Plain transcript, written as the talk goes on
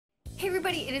Hey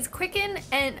everybody, it is Quicken,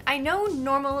 and I know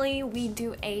normally we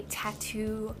do a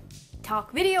tattoo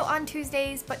talk video on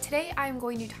Tuesdays, but today I'm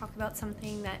going to talk about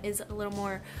something that is a little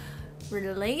more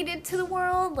related to the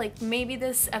world. Like maybe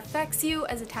this affects you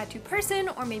as a tattoo person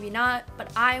or maybe not,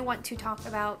 but I want to talk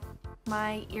about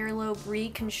my earlobe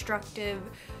reconstructive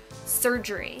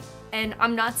surgery. And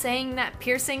I'm not saying that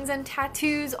piercings and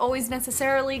tattoos always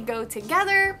necessarily go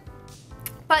together,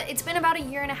 but it's been about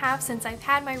 1.5 years since I've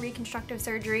had my reconstructive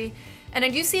surgery, and I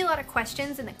do see a lot of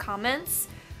questions in the comments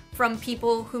from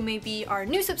people who maybe are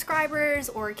new subscribers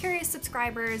or curious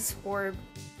subscribers or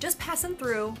just passing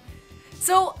through.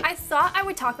 So I thought I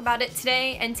would talk about it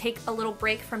today and take a little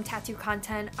break from tattoo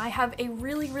content. I have a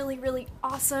really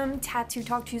awesome Tattoo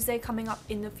Talk Tuesday coming up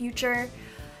in the future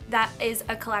that is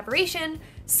a collaboration,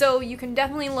 so you can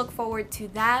definitely look forward to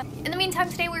that. In the meantime,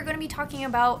 today we're going to be talking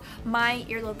about my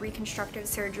earlobe reconstructive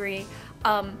surgery,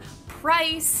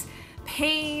 price,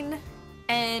 pain,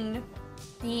 and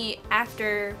the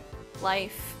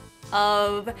afterlife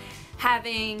of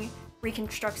having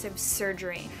reconstructive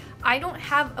surgery. I don't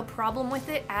have a problem with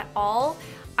it at all.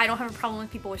 I don't have a problem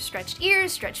with people with stretched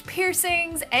ears, stretched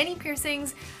piercings, any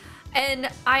piercings, and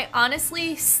I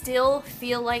honestly still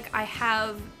feel like I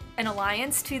have an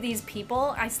alliance to these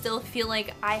people. I still feel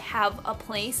like I have a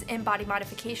place in body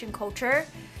modification culture,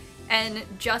 and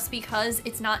just because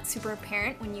it's not super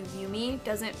apparent when you view me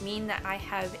doesn't mean that I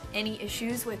have any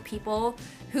issues with people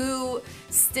who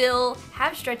still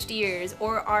have stretched ears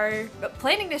or are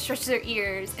planning to stretch their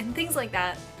ears and things like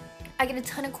that. I get a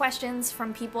ton of questions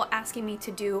from people asking me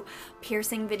to do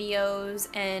piercing videos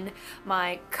and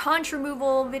my conch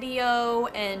removal video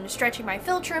and stretching my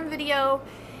philtrum video,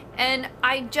 and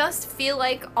I just feel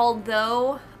like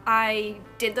although I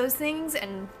did those things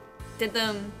and did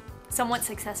them somewhat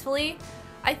successfully,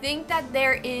 I think that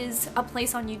there is a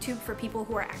place on YouTube for people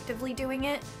who are actively doing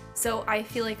it, so I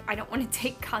feel like I don't want to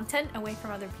take content away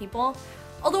from other people.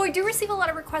 Although I do receive a lot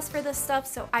of requests for this stuff,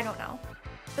 so I don't know.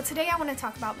 But today I want to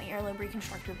talk about my earlobe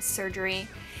reconstructive surgery.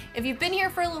 If you've been here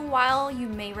for a little while, you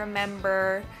may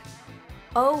remember,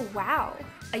 oh wow,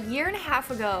 1.5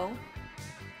 years ago,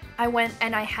 I went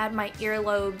and I had my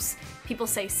earlobes, people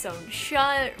say sewn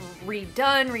shut,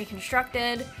 redone,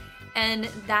 reconstructed, and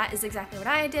that is exactly what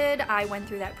I did. I went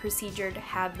through that procedure to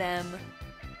have them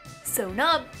sewn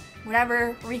up,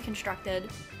 whatever, reconstructed.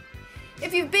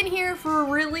 If you've been here for a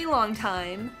really long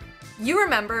time, you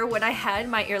remember when I had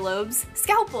my earlobes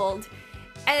scalpeled.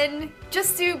 And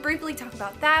just to briefly talk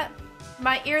about that,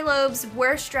 my earlobes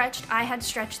were stretched. I had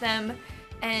stretched them,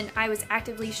 and I was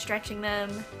actively stretching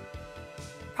them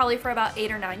probably for about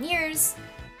 8 or 9 years.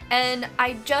 And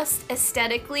I just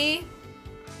aesthetically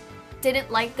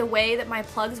didn't like the way that my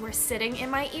plugs were sitting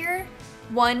in my ear.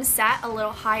 One sat a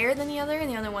little higher than the other, and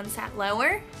the other one sat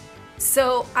lower.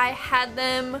 So I had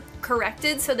them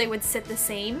corrected so they would sit the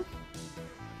same.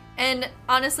 And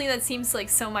honestly, that seems like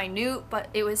so minute, but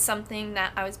it was something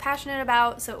that I was passionate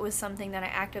about, so it was something that I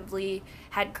actively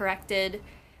had corrected.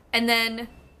 And then,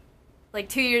 like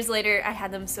 2 years later, I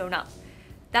had them sewn up.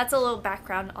 That's a little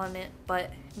background on it,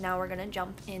 but now we're gonna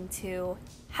jump into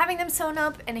having them sewn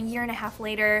up, and 1.5 years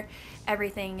later,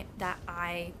 everything that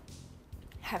I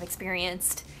have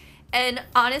experienced. And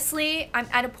honestly, I'm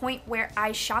at a point where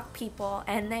I shock people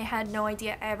and they had no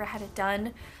idea I ever had it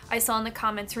done. I saw in the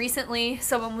comments recently,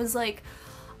 someone was like,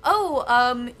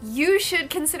 oh, you should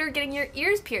consider getting your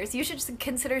ears pierced. You should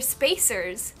consider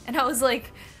spacers. And I was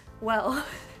like, well,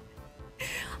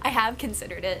 I have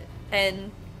considered it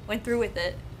and went through with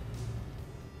it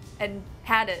and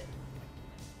had it.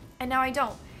 And now I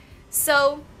don't.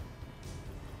 So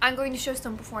I'm going to show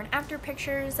some before and after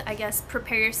pictures. I guess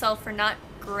prepare yourself for not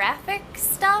graphic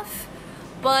stuff,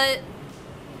 but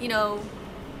you know,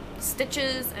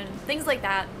 stitches and things like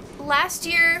that. Last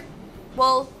year,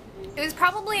 well, it was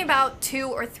probably about 2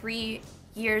 or 3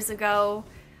 years ago,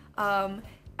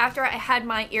 after I had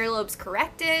my earlobes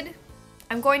corrected,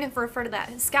 I'm going to refer to that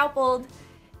as scalpeled.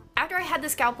 After I had the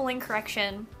scalpeling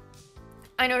correction,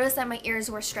 I noticed that my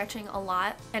ears were stretching a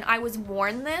lot, and I was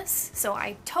warned this, so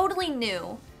I totally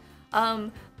knew.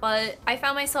 But I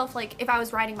found myself, like, if I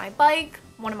was riding my bike,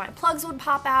 one of my plugs would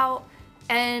pop out,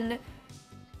 and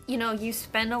you know, you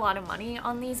spend a lot of money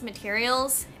on these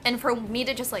materials, and for me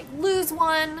to just like lose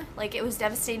one, like, it was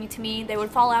devastating to me. They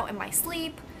would fall out in my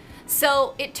sleep.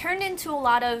 So it turned into a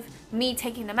lot of me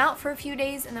taking them out for a few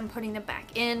days and then putting them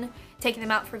back in, taking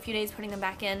them out for a few days, putting them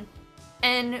back in.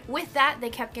 And with that,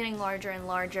 they kept getting larger and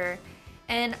larger.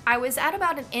 And I was at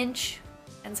about 1 inch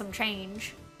and some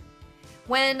change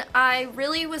when I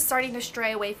really was starting to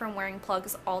stray away from wearing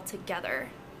plugs altogether.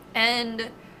 And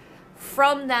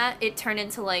from that, it turned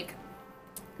into like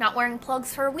not wearing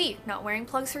plugs for a week, not wearing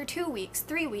plugs for 2 weeks,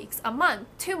 3 weeks, a month,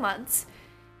 2 months.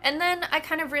 And then I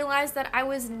kind of realized that I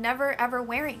was never ever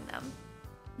wearing them.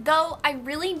 Though I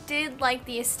really did like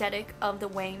the aesthetic of the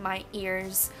way my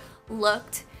ears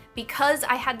looked. Because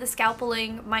I had the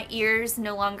scapeling, my ears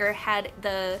no longer had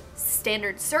the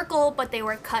standard circle, but they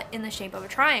were cut in the shape of a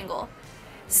triangle.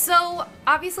 So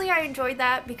obviously I enjoyed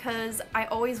that because I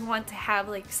always want to have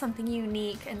like something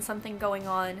unique and something going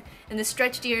on. And the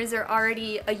stretched ears are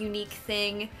already a unique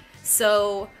thing.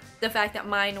 So the fact that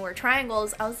mine were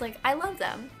triangles, I was like, I love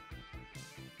them.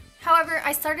 However,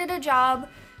 I started a job,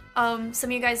 some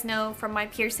of you guys know from my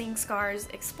piercing scars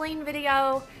explain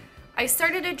video. I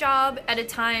started a job at a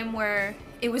time where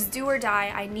it was do or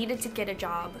die. I needed to get a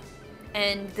job,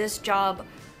 and this job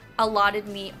allotted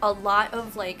me a lot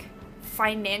of like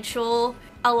financial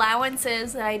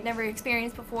allowances that I'd never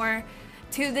experienced before.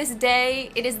 To this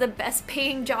day, it is the best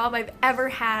paying job I've ever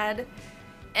had,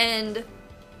 and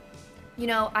you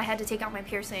know, I had to take out my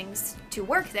piercings to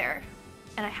work there,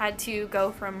 and I had to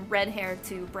go from red hair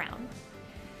to brown.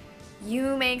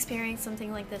 You may experience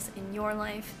something like this in your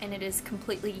life, and it is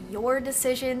completely your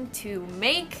decision to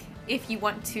make if you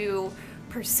want to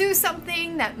pursue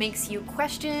something that makes you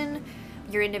question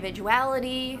your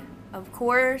individuality, of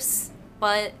course.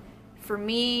 But for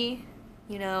me,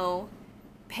 you know,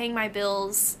 paying my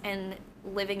bills and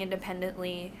living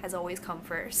independently has always come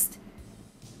first.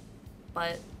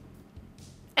 But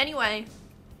anyway,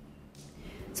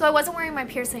 so I wasn't wearing my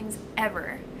piercings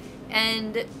ever,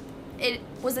 and it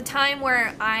was a time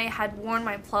where I had worn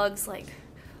my plugs like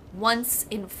once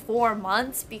in 4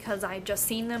 months because I had just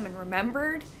seen them and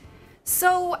remembered.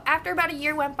 So after about a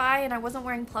year went by and I wasn't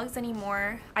wearing plugs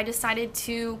anymore, I decided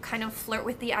to kind of flirt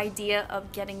with the idea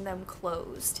of getting them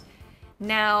closed.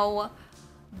 Now,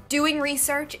 doing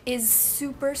research is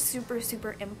super, super,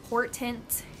 super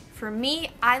important. For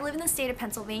me, I live in the state of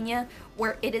Pennsylvania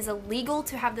where it is illegal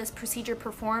to have this procedure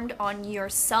performed on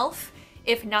yourself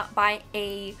if not by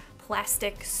a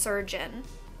plastic surgeon.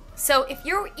 So if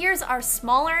your ears are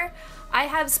smaller, I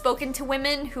have spoken to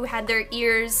women who had their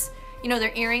ears, you know,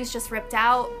 their earrings just ripped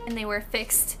out and they were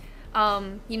fixed,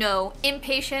 you know,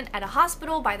 inpatient at a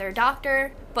hospital by their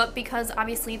doctor. But because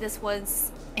obviously this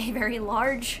was a very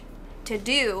large to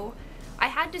do, I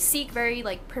had to seek very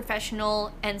like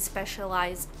professional and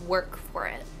specialized work for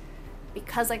it.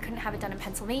 Because I couldn't have it done in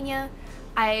Pennsylvania,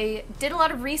 I did a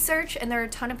lot of research, and there are a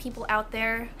ton of people out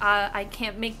there. I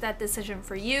can't make that decision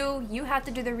for you. You have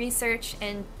to do the research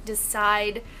and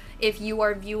decide if you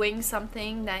are viewing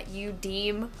something that you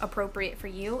deem appropriate for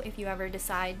you if you ever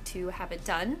decide to have it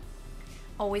done.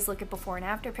 Always look at before and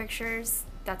after pictures.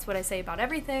 That's what I say about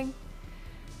everything.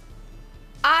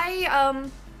 I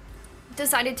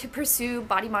decided to pursue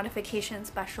body modification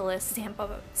specialist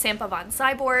Sampa von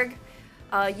Cyborg.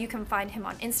 You can find him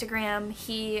on Instagram.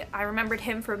 I remembered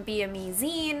him from BME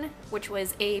Zine, which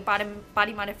was a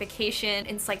body modification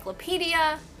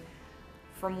encyclopedia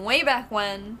from way back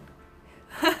when.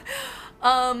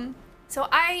 So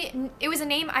it was a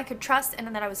name I could trust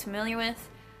and that I was familiar with.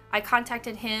 I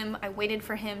contacted him. I waited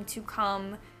for him to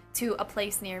come to a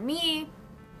place near me,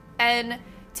 and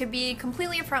to be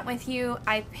completely upfront with you,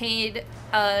 I paid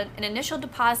an initial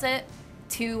deposit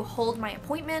to hold my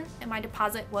appointment, and my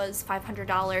deposit was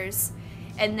 $500.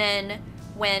 And then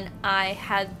when I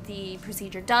had the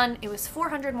procedure done, it was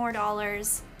 $400 more,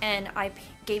 and I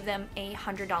gave them a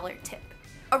 $100 tip.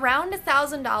 Around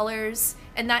 $1,000,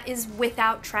 and that is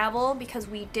without travel because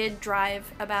we did drive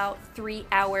about 3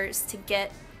 hours to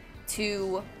get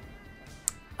to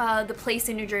the place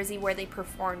in New Jersey where they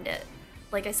performed it.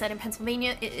 Like I said, in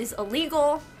Pennsylvania, it is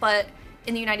illegal, but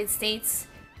in the United States,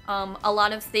 a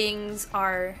lot of things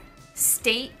are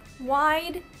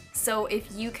statewide, so if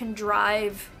you can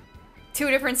drive to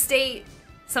a different state,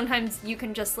 sometimes you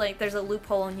can just like, there's a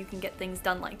loophole and you can get things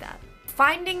done like that.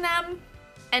 Finding them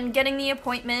and getting the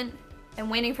appointment and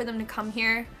waiting for them to come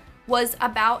here was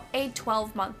about a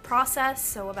 12-month process,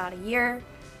 so about a year.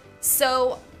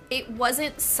 So it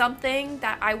wasn't something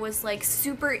that I was like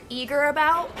super eager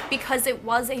about because it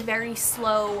was a very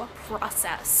slow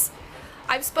process.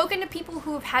 I've spoken to people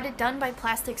who have had it done by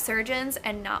plastic surgeons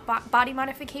and not body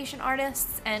modification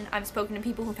artists, and I've spoken to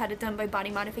people who've had it done by body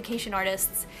modification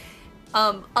artists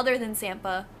other than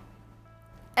Sampa.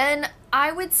 And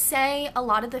I would say a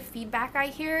lot of the feedback I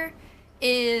hear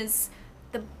is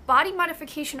the body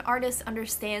modification artist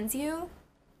understands you,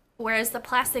 whereas the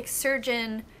plastic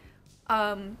surgeon,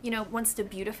 you know, wants to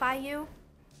beautify you.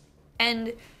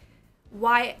 And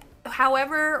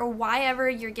however or why-ever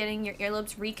you're getting your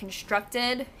earlobes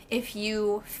reconstructed, if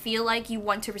you feel like you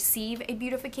want to receive a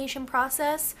beautification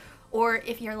process, or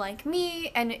if you're like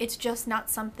me and it's just not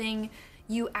something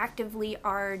you actively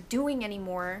are doing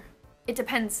anymore. It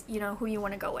depends, you know, who you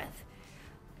want to go with.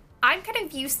 I'm kind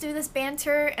of used to this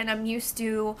banter, and I'm used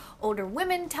to older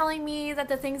women telling me that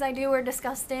the things I do are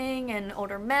disgusting, and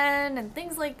older men and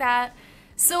things like that.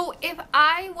 So if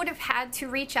I would have had to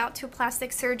reach out to a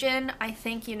plastic surgeon, I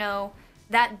think, you know,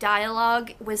 that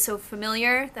dialogue was so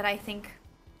familiar that I think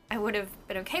I would have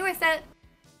been okay with it.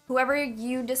 Whoever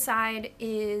you decide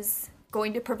is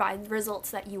going to provide the results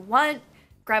that you want,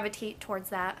 gravitate towards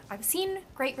that. I've seen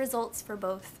great results for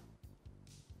both.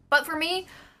 But for me,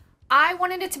 I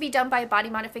wanted it to be done by a body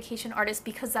modification artist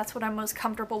because that's what I'm most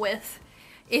comfortable with.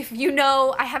 If you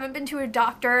know, I haven't been to a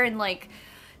doctor in like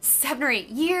 7 or 8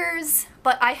 years,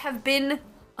 but I have been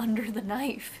under the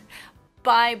knife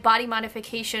by body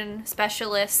modification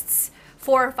specialists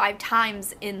 4 or 5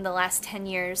 times in the last 10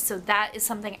 years. So that is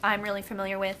something I'm really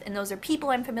familiar with, and those are people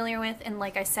I'm familiar with, and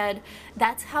like I said,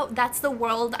 that's the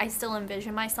world I still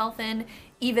envision myself in,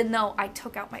 even though I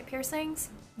took out my piercings.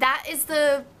 That is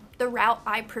the route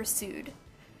I pursued.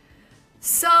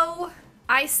 So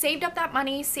I saved up that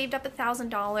money, saved up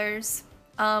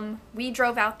 $1,000. We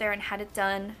drove out there and had it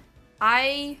done.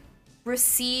 I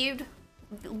received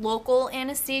local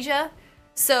anesthesia,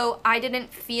 so I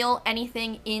didn't feel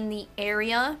anything in the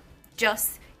area,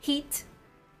 just heat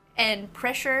and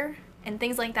pressure and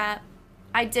things like that.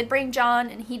 I did bring John,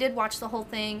 and he did watch the whole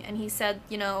thing, and he said,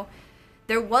 you know,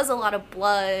 there was a lot of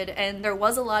blood and there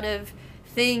was a lot of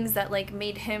things that like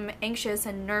made him anxious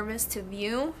and nervous to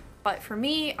view. But for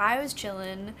me, I was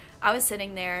chilling. I was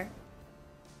sitting there.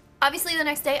 Obviously the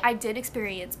next day I did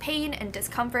experience pain and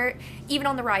discomfort, even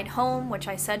on the ride home, which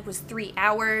I said was 3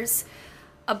 hours.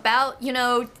 About, you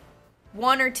know,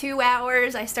 1 or 2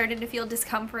 hours I started to feel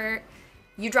discomfort.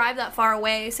 You drive that far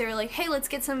away, so you're like, hey, let's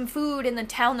get some food in the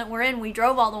town that we're in. We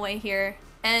drove all the way here,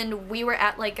 and we were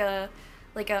at like a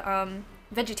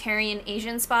vegetarian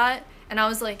Asian spot, and I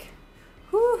was like,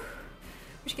 whew,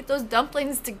 we should get those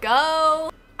dumplings to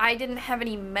go. I didn't have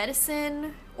any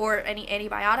medicine or any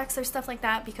antibiotics or stuff like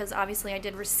that because obviously I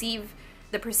did receive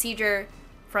the procedure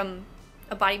from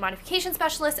a body modification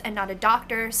specialist and not a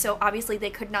doctor, so obviously they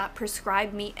could not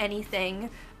prescribe me anything.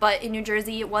 But in New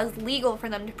Jersey it was legal for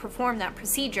them to perform that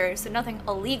procedure, so nothing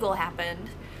illegal happened.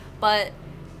 But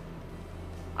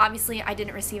obviously I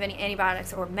didn't receive any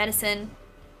antibiotics or medicine.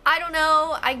 I don't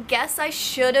know, I guess I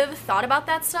should have thought about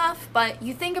that stuff, but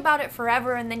you think about it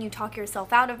forever and then you talk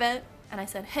yourself out of it. And I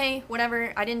said, hey,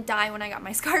 whatever, I didn't die when I got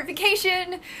my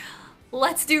scarification.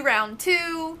 Let's do round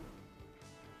 2.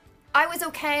 I was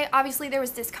okay. Obviously there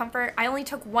was discomfort. I only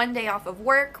took 1 day off of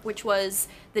work, which was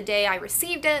the day I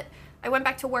received it. I went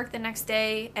back to work the next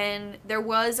day, and there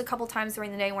was a couple times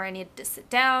during the day where I needed to sit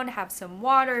down, have some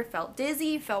water, felt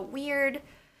dizzy, felt weird.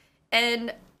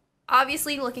 And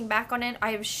obviously looking back on it,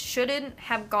 I shouldn't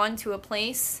have gone to a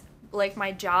place like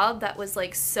my job that was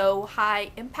like so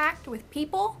high impact with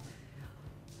people.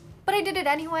 But I did it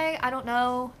anyway, I don't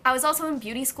know. I was also in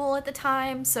beauty school at the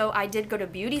time, so I did go to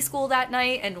beauty school that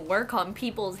night and work on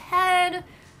people's head.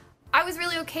 I was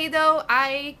really okay though.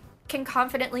 I can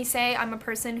confidently say I'm a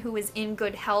person who is in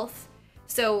good health.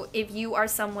 So if you are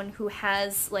someone who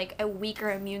has like a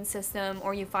weaker immune system,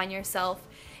 or you find yourself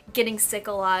getting sick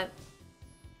a lot,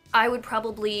 I would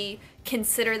probably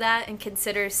consider that and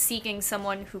consider seeking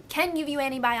someone who can give you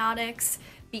antibiotics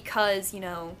because, you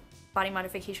know, body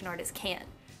modification artists can't.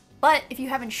 But if you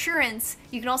have insurance,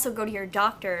 you can also go to your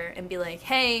doctor and be like,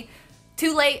 hey,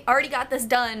 too late, already got this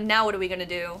done, now what are we gonna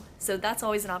do? So that's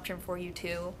always an option for you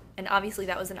too. And obviously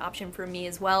that was an option for me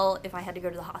as well if I had to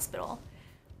go to the hospital.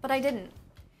 But I didn't.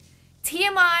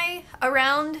 TMI,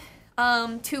 around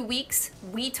 2 weeks,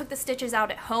 we took the stitches out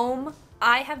at home.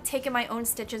 I have taken my own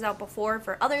stitches out before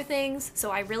for other things, so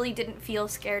I really didn't feel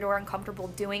scared or uncomfortable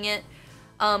doing it.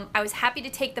 I was happy to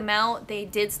take them out. They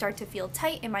did start to feel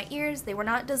tight in my ears. They were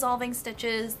not dissolving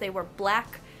stitches. They were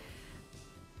black,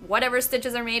 whatever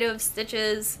stitches are made of,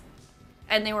 stitches,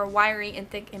 and they were wiry and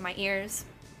thick in my ears.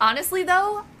 Honestly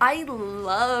though, I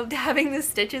loved having the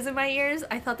stitches in my ears.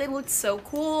 I thought they looked so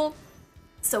cool,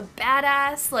 so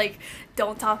badass, like,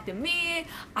 don't talk to me,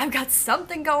 I've got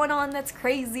something going on that's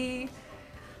crazy.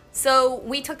 So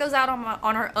we took those out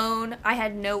on our own. I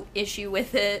had no issue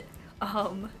with it.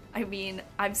 I mean,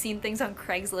 I've seen things on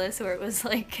Craigslist where it was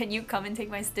like, can you come and take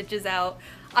my stitches out?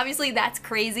 Obviously that's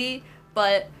crazy,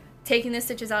 but taking the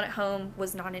stitches out at home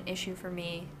was not an issue for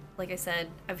me. Like I said,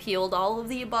 I've healed all of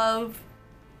the above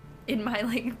in my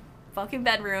like fucking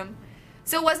bedroom.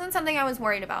 So it wasn't something I was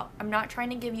worried about. I'm not trying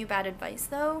to give you bad advice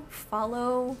though.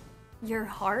 Follow your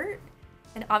heart.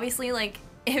 And obviously like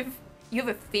if you have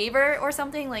a fever or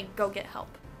something, like go get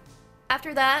help.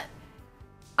 After that,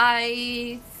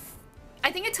 I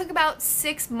think it took about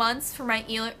 6 months for my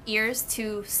ears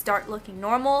to start looking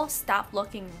normal, stop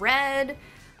looking red.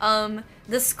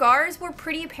 The scars were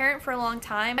pretty apparent for a long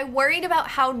time. I worried about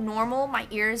how normal my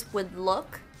ears would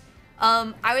look.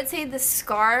 I would say the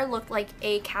scar looked like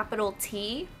a capital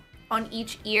T on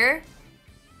each ear.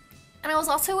 And I was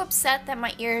also upset that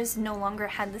my ears no longer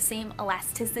had the same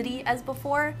elasticity as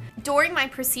before. During my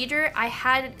procedure, I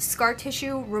had scar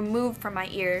tissue removed from my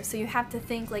ear. So you have to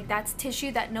think like that's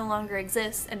tissue that no longer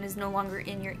exists and is no longer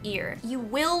in your ear. You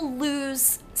will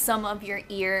lose some of your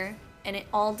ear, and it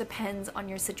all depends on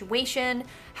your situation,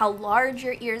 how large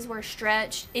your ears were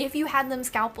stretched, if you had them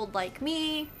scalpeled like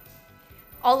me.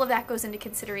 All of that goes into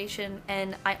consideration,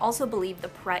 and I also believe the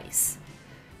price.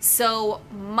 So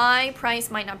my price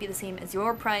might not be the same as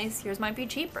your price, yours might be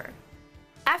cheaper.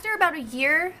 After about a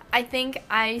year, I think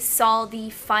I saw the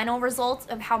final results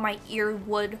of how my ear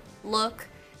would look.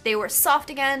 They were soft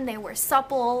again, they were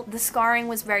supple, the scarring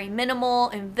was very minimal,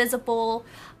 invisible.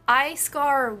 I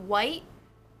scar white,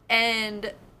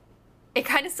 and it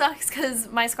kind of sucks because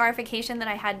my scarification that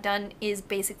I had done is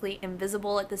basically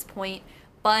invisible at this point,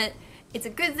 but it's a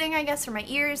good thing, I guess, for my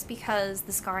ears because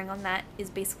the scarring on that is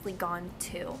basically gone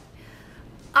too.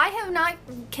 I have not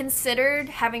considered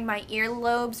having my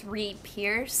earlobes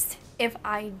re-pierced. If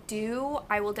I do,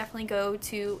 I will definitely go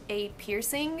to a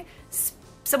piercing,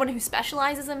 someone who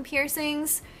specializes in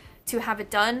piercings, to have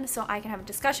it done so I can have a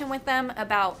discussion with them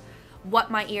about what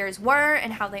my ears were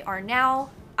and how they are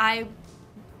now. I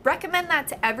recommend that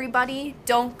to everybody.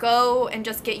 Don't go and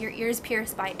just get your ears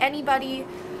pierced by anybody.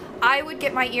 I would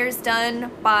get my ears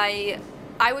done by,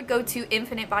 I would go to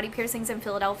Infinite Body Piercings in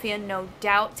Philadelphia, no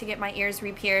doubt, to get my ears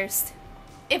re-pierced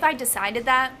if I decided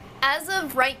that. As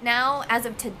of right now, as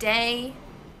of today,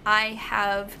 I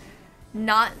have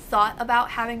not thought about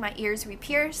having my ears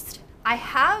re-pierced. I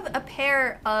have a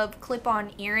pair of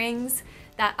clip-on earrings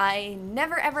that I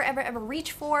never ever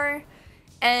reach for,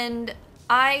 and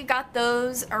I got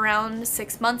those around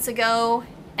 6 months ago.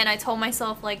 And I told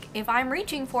myself, like, if I'm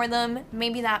reaching for them,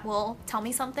 maybe that will tell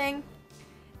me something.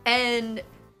 And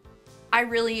I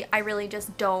really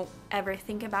just don't ever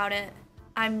think about it.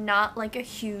 I'm not like a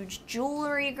huge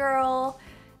jewelry girl,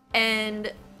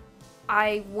 and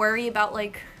I worry about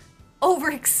like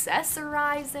over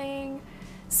accessorizing.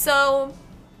 So,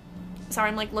 sorry,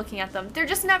 I'm like looking at them. They're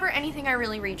just never anything I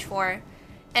really reach for.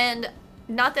 And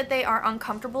not that they are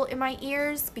uncomfortable in my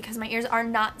ears, because my ears are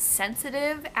not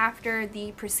sensitive after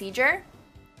the procedure.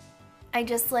 I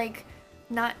just like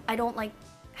I don't like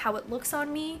how it looks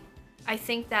on me. I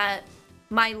think that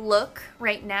my look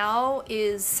right now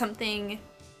is something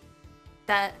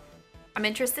that I'm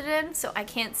interested in, so I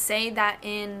can't say that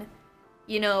in,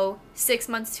 6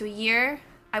 months to a year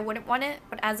I wouldn't want it,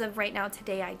 but as of right now,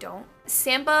 today, I don't.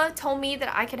 Samba told me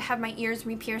that I could have my ears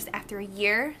re-pierced after a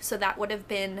year, so that would have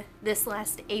been this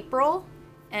last April,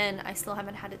 and I still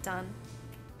haven't had it done.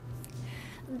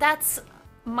 That's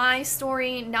my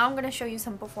story. Now I'm gonna show you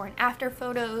some before and after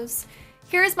photos.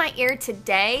 Here's my ear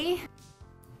today.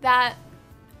 That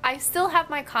I still have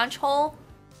my conch hole,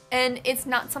 and it's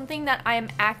not something that I am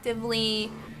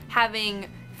actively having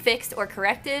fixed or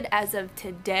corrected as of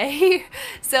today.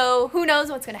 So who knows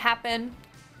what's gonna happen.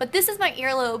 But this is my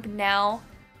earlobe now.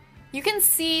 You can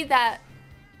see that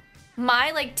my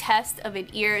like test of an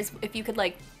ear is if you could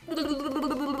like,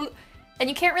 and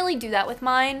you can't really do that with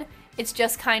mine. It's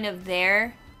just kind of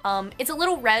there. It's a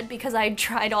little red because I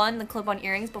tried on the clip-on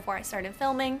earrings before I started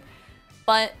filming.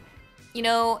 But,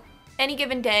 any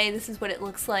given day, this is what it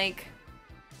looks like.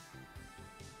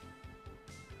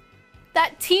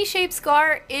 That T-shaped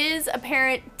scar is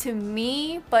apparent to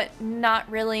me, but not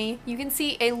really. You can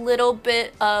see a little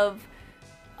bit of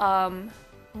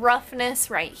roughness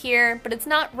right here, but it's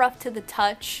not rough to the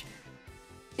touch.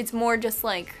 It's more just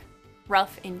like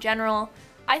rough in general.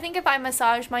 I think if I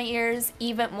massage my ears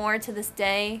even more to this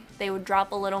day, they would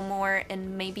drop a little more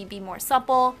and maybe be more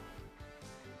supple.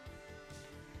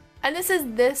 And this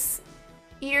is this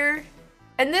ear.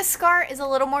 And this scar is a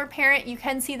little more apparent. You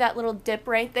can see that little dip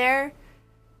right there.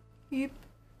 Yep.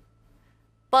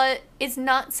 But it's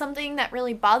not something that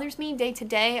really bothers me day to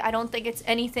day. I don't think it's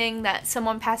anything that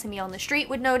someone passing me on the street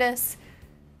would notice.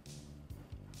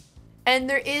 And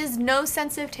there is no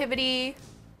sensitivity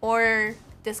or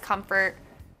discomfort,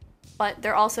 but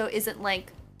there also isn't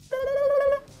like,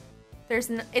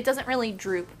 it doesn't really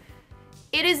droop.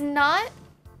 It is not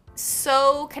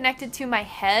so connected to my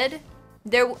head.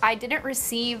 I didn't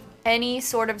receive any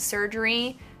sort of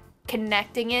surgery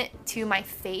connecting it to my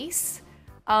face.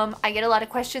 I get a lot of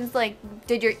questions like,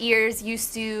 did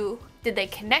they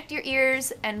connect your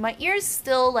ears? And my ears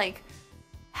still like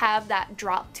have that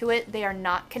drop to it. They are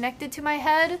not connected to my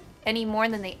head any more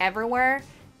than they ever were.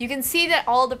 You can see that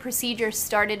all the procedures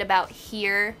started about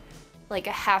here, like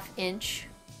a ½ inch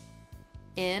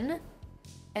in,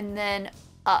 and then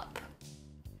up.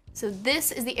 So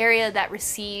this is the area that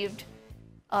received,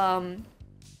 you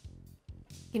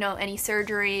know, any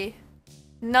surgery.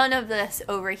 None of this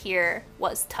over here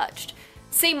was touched.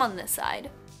 Same on this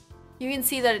side. You can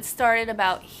see that it started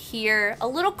about here, a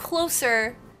little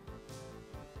closer,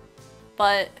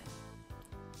 but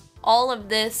all of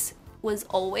this was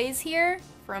always here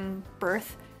from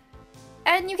birth.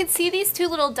 And you can see these two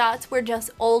little dots were just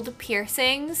old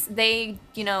piercings. They,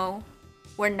 you know,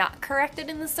 were not corrected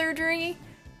in the surgery,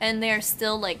 and they're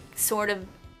still like sort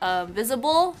of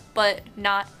visible, but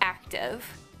not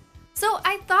active. So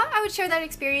I thought I would share that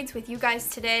experience with you guys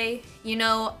today. You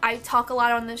know, I talk a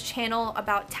lot on this channel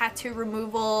about tattoo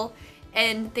removal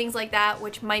and things like that,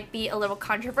 which might be a little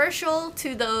controversial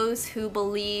to those who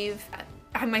believe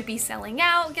I might be selling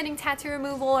out getting tattoo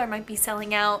removal, or I might be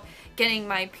selling out getting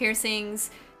my piercings,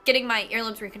 getting my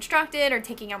earlobes reconstructed, or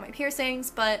taking out my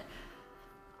piercings. But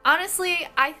honestly,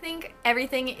 I think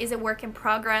everything is a work in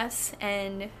progress,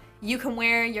 and you can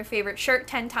wear your favorite shirt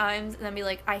 10 times and then be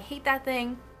like, I hate that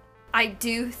thing. I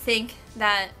do think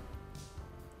that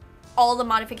all the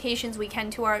modifications we can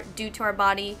do to our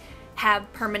body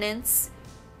have permanence,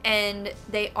 and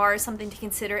they are something to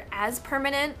consider as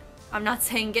permanent. I'm not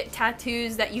saying get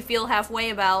tattoos that you feel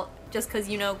halfway about just because,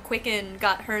 you know, Quicken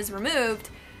got hers removed.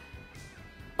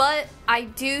 But I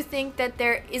do think that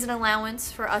there is an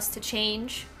allowance for us to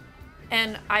change,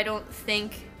 and I don't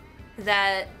think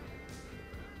that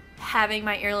having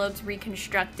my earlobes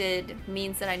reconstructed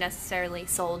means that I necessarily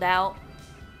sold out.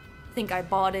 I think I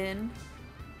bought in.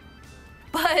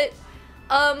 But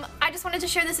I just wanted to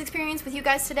share this experience with you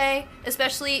guys today,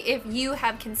 especially if you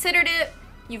have considered it,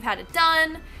 you've had it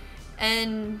done,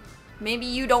 and maybe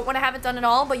you don't want to have it done at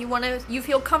all, but you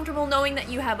feel comfortable knowing that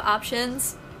you have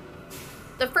options.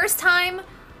 The first time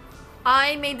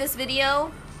I made this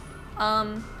video,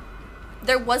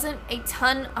 there wasn't a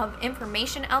ton of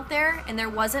information out there, and there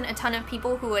wasn't a ton of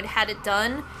people who had had it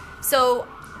done. So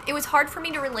it was hard for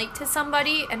me to relate to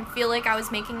somebody and feel like I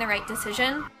was making the right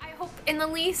decision. I hope in the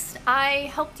least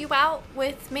I helped you out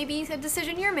with maybe a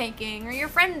decision you're making, or your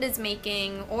friend is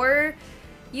making, or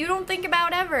you don't think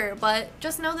about ever. But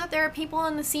just know that there are people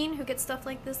on the scene who get stuff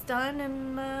like this done,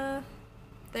 and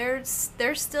they're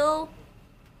still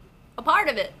a part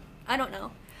of it. I don't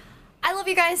know. I love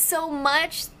you guys so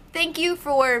much. Thank you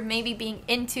for maybe being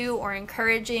into or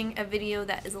encouraging a video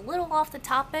that is a little off the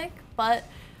topic, but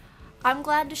I'm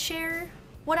glad to share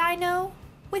what I know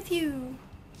with you.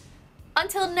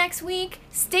 Until next week,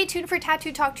 stay tuned for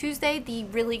Tattoo Talk Tuesday. The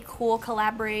really cool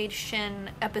collaboration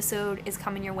episode is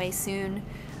coming your way soon.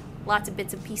 Lots of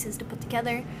bits and pieces to put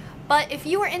together. But if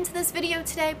you were into this video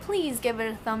today, please give it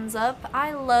a thumbs up.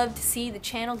 I love to see the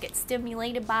channel get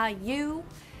stimulated by you.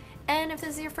 And if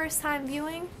this is your first time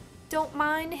viewing, don't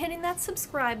mind hitting that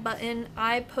subscribe button.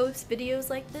 I post videos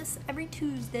like this every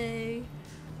Tuesday.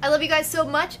 I love you guys so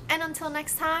much, and until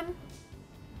next time,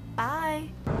 bye.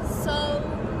 So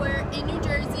we're in New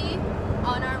Jersey.